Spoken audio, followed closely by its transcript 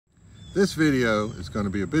This video is going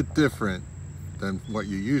to be a bit different than what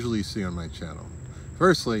you usually see on my channel.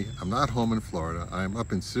 Firstly, I'm not home in Florida. I'm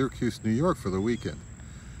up in Syracuse, New York for the weekend.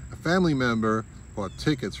 A family member bought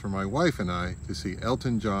tickets for my wife and I to see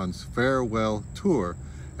Elton John's farewell tour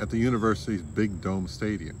at the university's Big Dome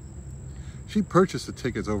Stadium. She purchased the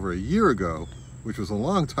tickets over a year ago, which was a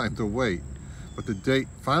long time to wait, but the date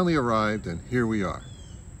finally arrived and here we are.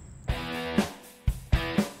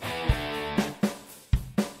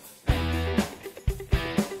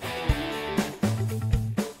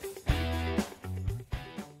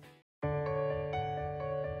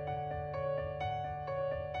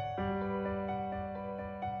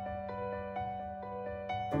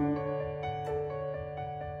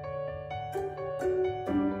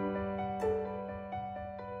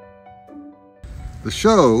 The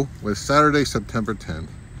show was Saturday, September 10th,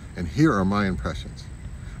 and here are my impressions.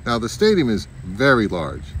 Now, the stadium is very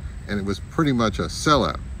large, and it was pretty much a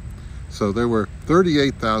sellout. So there were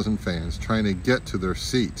 38,000 fans trying to get to their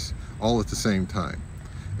seats all at the same time.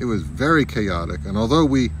 It was very chaotic, and although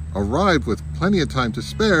we arrived with plenty of time to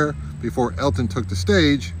spare before Elton took the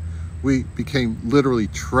stage, we became literally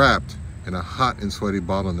trapped in a hot and sweaty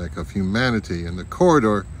bottleneck of humanity in the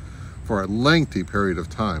corridor for a lengthy period of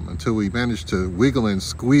time until we managed to wiggle and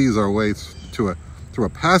squeeze our way through a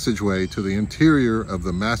passageway to the interior of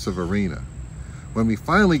the massive arena. When we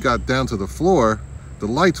finally got down to the floor, the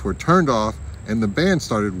lights were turned off and the band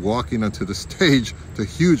started walking onto the stage to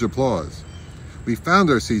huge applause. We found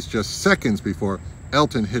our seats just seconds before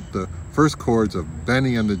Elton hit the first chords of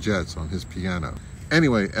Benny and the Jets on his piano.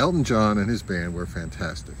 Anyway, Elton John and his band were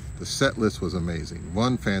fantastic. The set list was amazing,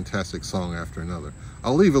 one fantastic song after another.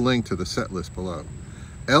 I'll leave a link to the set list below.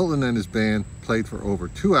 Elton and his band played for over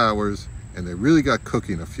 2 hours, and they really got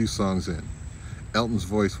cooking a few songs in. Elton's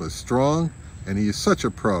voice was strong, and he is such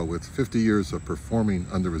a pro with 50 years of performing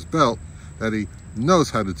under his belt that he knows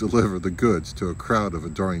how to deliver the goods to a crowd of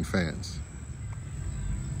adoring fans.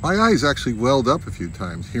 My eyes actually welled up a few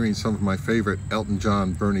times hearing some of my favorite Elton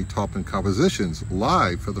John, Bernie Taupin compositions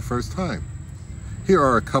live for the first time. Here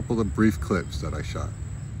are a couple of brief clips that I shot.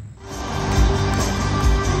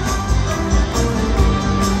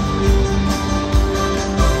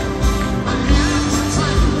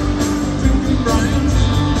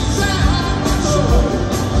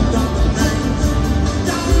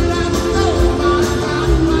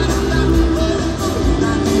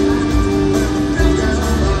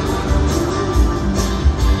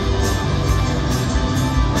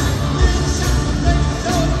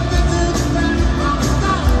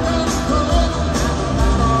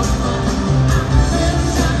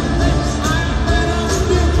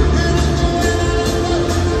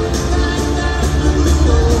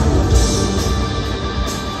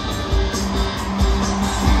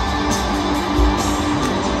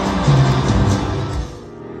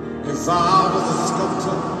 If I was a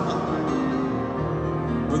sculptor,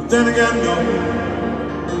 but then again, no,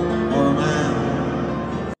 or a man.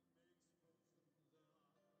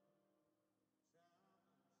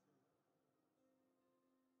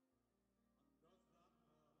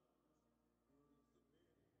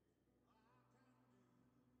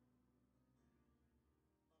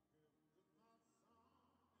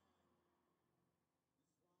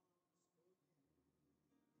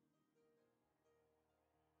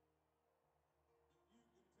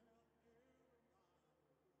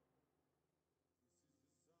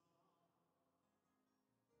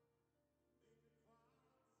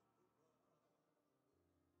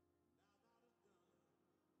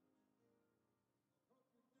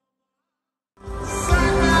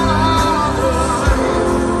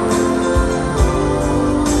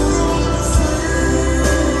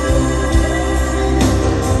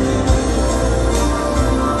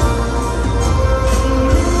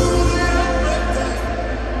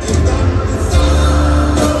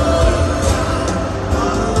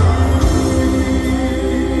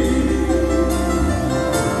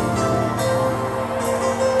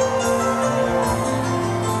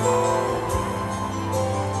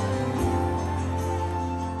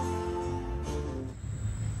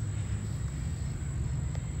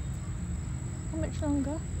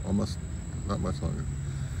 Longer? Almost, not much longer.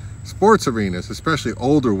 Sports arenas, especially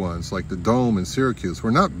older ones like the Dome in Syracuse,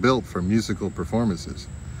 were not built for musical performances.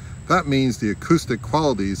 That means the acoustic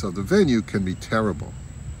qualities of the venue can be terrible.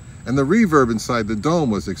 And the reverb inside the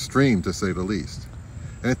Dome was extreme, to say the least.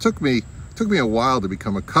 And it took me a while to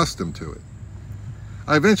become accustomed to it.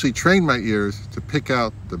 I eventually trained my ears to pick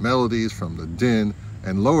out the melodies from the din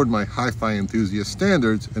and lowered my hi-fi enthusiast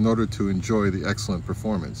standards in order to enjoy the excellent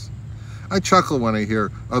performance. I chuckle when I hear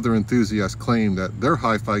other enthusiasts claim that their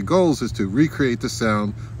hi-fi goals is to recreate the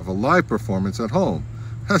sound of a live performance at home.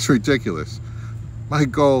 That's ridiculous. My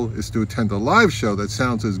goal is to attend a live show that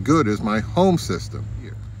sounds as good as my home system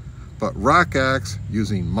here. But rock acts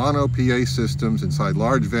using mono PA systems inside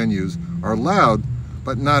large venues are loud,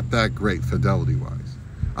 but not that great fidelity-wise.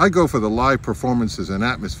 I go for the live performances and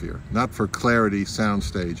atmosphere, not for clarity,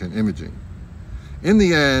 soundstage, and imaging. In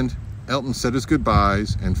the end, Elton said his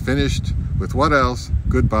goodbyes and finished with what else?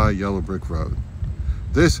 Goodbye Yellow Brick Road.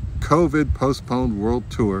 This COVID postponed world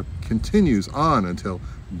tour continues on until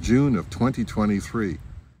June of 2023.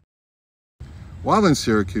 While in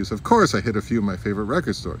Syracuse, of course, I hit a few of my favorite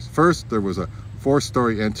record stores. First, there was a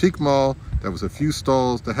 4-story antique mall that has a few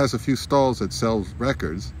stalls that sells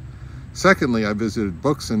records. Secondly, I visited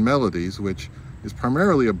Books and Melodies, which is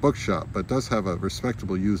primarily a bookshop, but does have a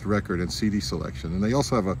respectable used record and CD selection. And they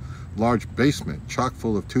also have a large basement chock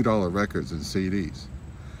full of $2 records and CDs.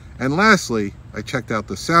 And lastly, I checked out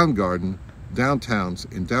the Soundgarden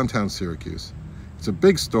in downtown Syracuse. It's a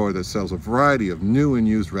big store that sells a variety of new and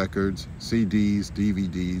used records, CDs,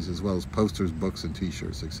 DVDs, as well as posters, books, and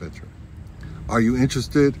t-shirts, etc. Are you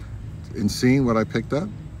interested in seeing what I picked up?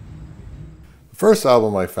 The first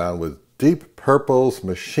album I found was Deep Purple's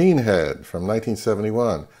Machine Head from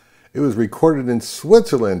 1971. It was recorded in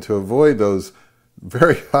Switzerland to avoid those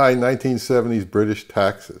very high 1970s British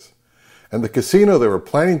taxes. And the casino they were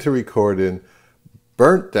planning to record in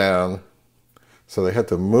burnt down, so they had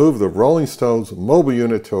to move the Rolling Stones mobile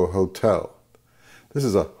unit to a hotel. This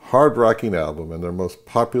is a hard-rocking album and their most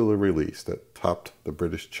popular release that topped the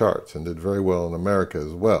British charts and did very well in America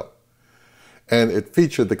as well. And it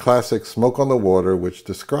featured the classic Smoke on the Water, which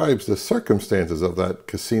describes the circumstances of that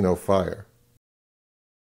casino fire.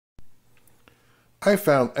 I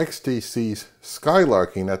found XTC's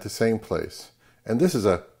Skylarking at the same place, and this is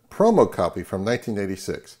a promo copy from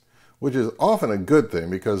 1986, which is often a good thing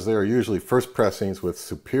because they are usually first pressings with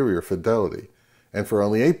superior fidelity. And for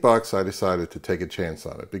only $8, I decided to take a chance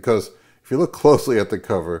on it, because if you look closely at the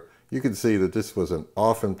cover, you can see that this was an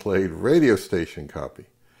often played radio station copy.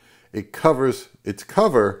 Its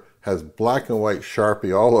cover has black and white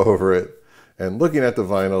Sharpie all over it, and looking at the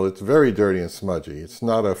vinyl, it's very dirty and smudgy. It's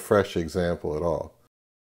not a fresh example at all.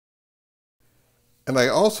 And I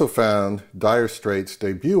also found Dire Straits'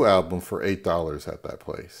 debut album for $8 at that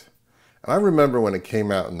place. And I remember when it came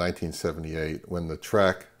out in 1978, when the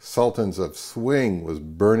track Sultans of Swing was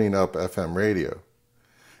burning up FM radio.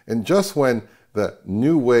 And just when the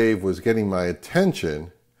new wave was getting my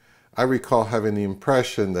attention, I recall having the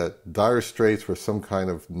impression that Dire Straits were some kind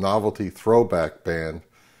of novelty throwback band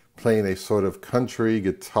playing a sort of country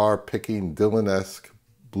guitar-picking Dylan-esque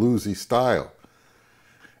bluesy style.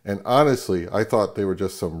 And honestly, I thought they were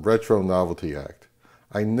just some retro novelty act.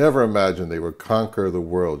 I never imagined they would conquer the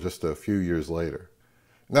world just a few years later.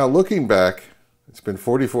 Now looking back, it's been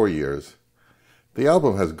 44 years. The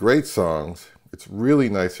album has great songs, it's really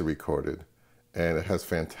nicely recorded, and it has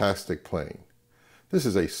fantastic playing. This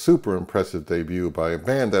is a super impressive debut by a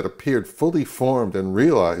band that appeared fully formed and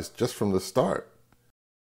realized just from the start.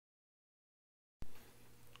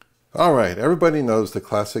 Alright, everybody knows the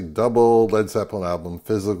classic double Led Zeppelin album,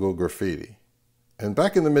 Physical Graffiti. And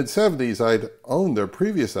back in the mid-70s, I'd owned their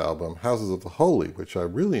previous album, Houses of the Holy, which I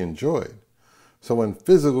really enjoyed. So when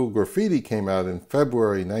Physical Graffiti came out in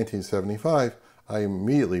February 1975, I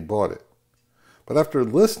immediately bought it. But after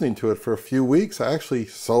listening to it for a few weeks, I actually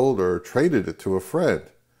sold or traded it to a friend.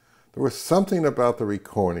 There was something about the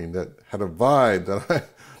recording that had a vibe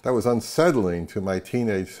that was unsettling to my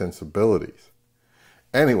teenage sensibilities.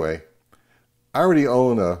 Anyway, I already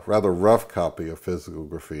own a rather rough copy of Physical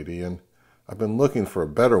Graffiti, and I've been looking for a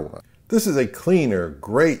better one. This is a cleaner,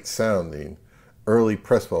 great sounding early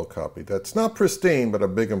Presswell copy that's not pristine, but a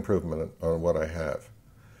big improvement on what I have.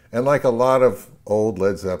 And like a lot of old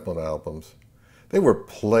Led Zeppelin albums, they were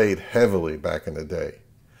played heavily back in the day.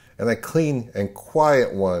 And a clean and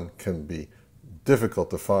quiet one can be difficult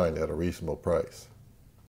to find at a reasonable price.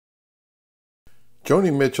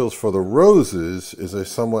 Joni Mitchell's For the Roses is a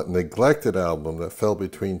somewhat neglected album that fell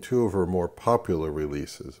between two of her more popular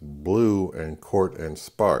releases, Blue and Court and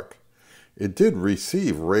Spark. It did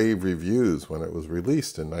receive rave reviews when it was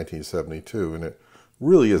released in 1972, and it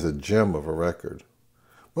really is a gem of a record.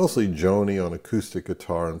 Mostly Joni on acoustic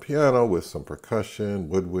guitar and piano with some percussion,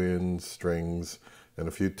 woodwinds, strings, and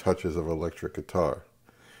a few touches of electric guitar.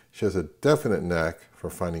 She has a definite knack for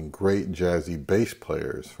finding great jazzy bass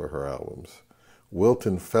players for her albums.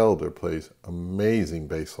 Wilton Felder plays amazing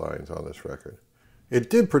bass lines on this record. It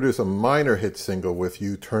did produce a minor hit single with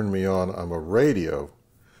You Turn Me On, I'm a Radio,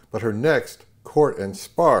 but her next, Court and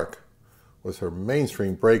Spark, was her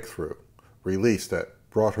mainstream breakthrough, release that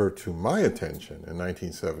brought her to my attention in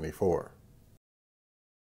 1974.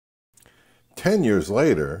 10 years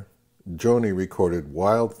later, Joni recorded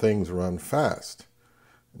Wild Things Run Fast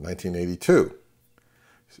in 1982.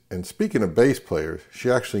 And speaking of bass players, she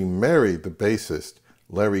actually married the bassist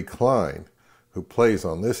Larry Klein, who plays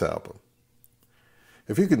on this album.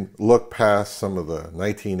 If you can look past some of the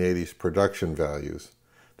 1980s production values,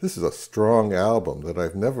 this is a strong album that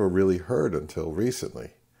I've never really heard until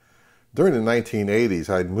recently. During the 1980s,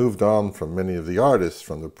 I'd moved on from many of the artists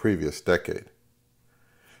from the previous decade.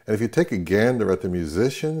 And if you take a gander at the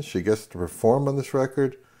musicians she gets to perform on this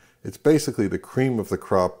record, it's basically the cream of the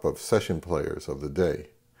crop of session players of the day.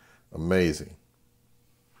 Amazing.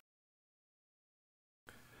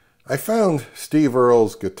 I found Steve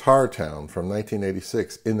Earle's Guitar Town from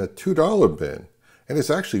 1986 in the $2 bin, and it's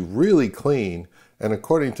actually really clean, and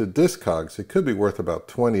according to Discogs, it could be worth about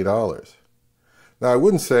 $20. Now, I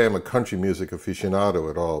wouldn't say I'm a country music aficionado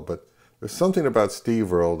at all, but there's something about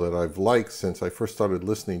Steve Earle that I've liked since I first started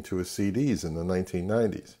listening to his CDs in the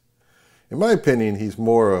 1990s. In my opinion, he's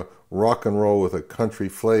more a rock and roll with a country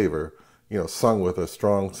flavor, sung with a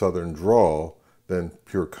strong southern drawl, than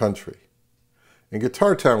pure country. And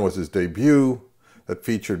Guitar Town was his debut that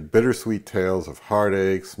featured bittersweet tales of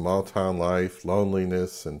heartache, small-town life,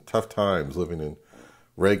 loneliness, and tough times living in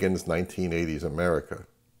Reagan's 1980s America.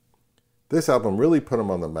 This album really put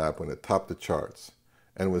him on the map when it topped the charts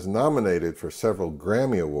and was nominated for several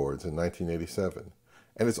Grammy Awards in 1987.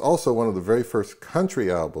 And it's also one of the very first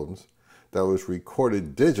country albums that was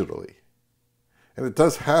recorded digitally. And it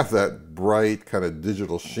does have that bright kind of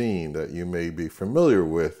digital sheen that you may be familiar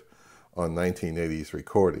with on 1980s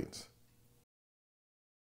recordings.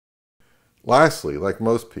 Lastly, like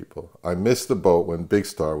most people, I missed the boat when Big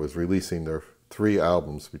Star was releasing their 3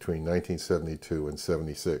 albums between 1972 and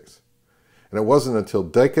 76. And it wasn't until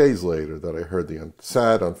decades later that I heard the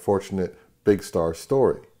sad, unfortunate Big Star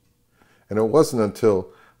story. And it wasn't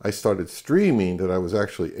until I started streaming that I was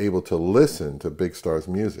actually able to listen to Big Star's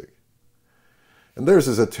music. And theirs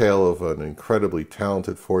is a tale of an incredibly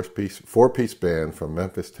talented four-piece band from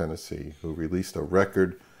Memphis, Tennessee, who released a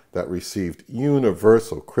record that received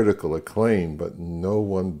universal critical acclaim, but no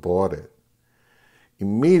one bought it.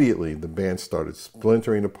 Immediately, the band started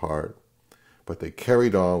splintering apart, but they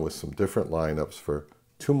carried on with some different lineups for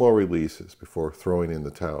 2 more releases before throwing in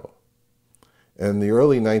the towel. And in the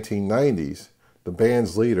early 1990s, the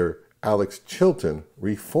band's leader, Alex Chilton,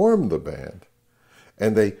 reformed the band,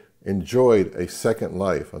 and they enjoyed a second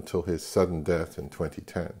life until his sudden death in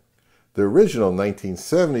 2010. The original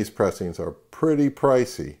 1970s pressings are pretty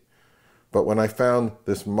pricey, but when I found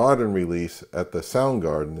this modern release at the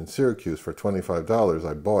Soundgarden in Syracuse for $25,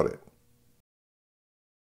 I bought it.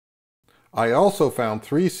 I also found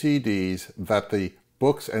 3 CDs that the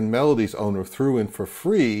Books and Melodies owner threw in for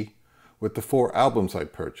free with the 4 albums I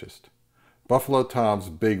purchased. Buffalo Tom's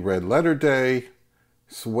Big Red Letter Day,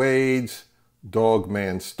 Suede's Dog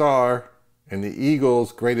Man Star, and the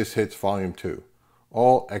Eagles' Greatest Hits Volume 2.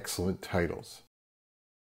 All excellent titles.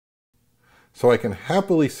 So I can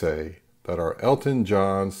happily say that our Elton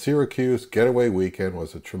John Syracuse getaway weekend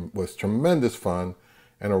was tremendous fun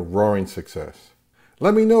and a roaring success.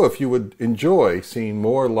 Let me know if you would enjoy seeing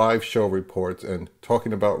more live show reports and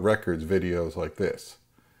talking about records videos like this.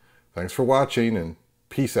 Thanks for watching, and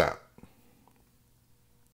peace out.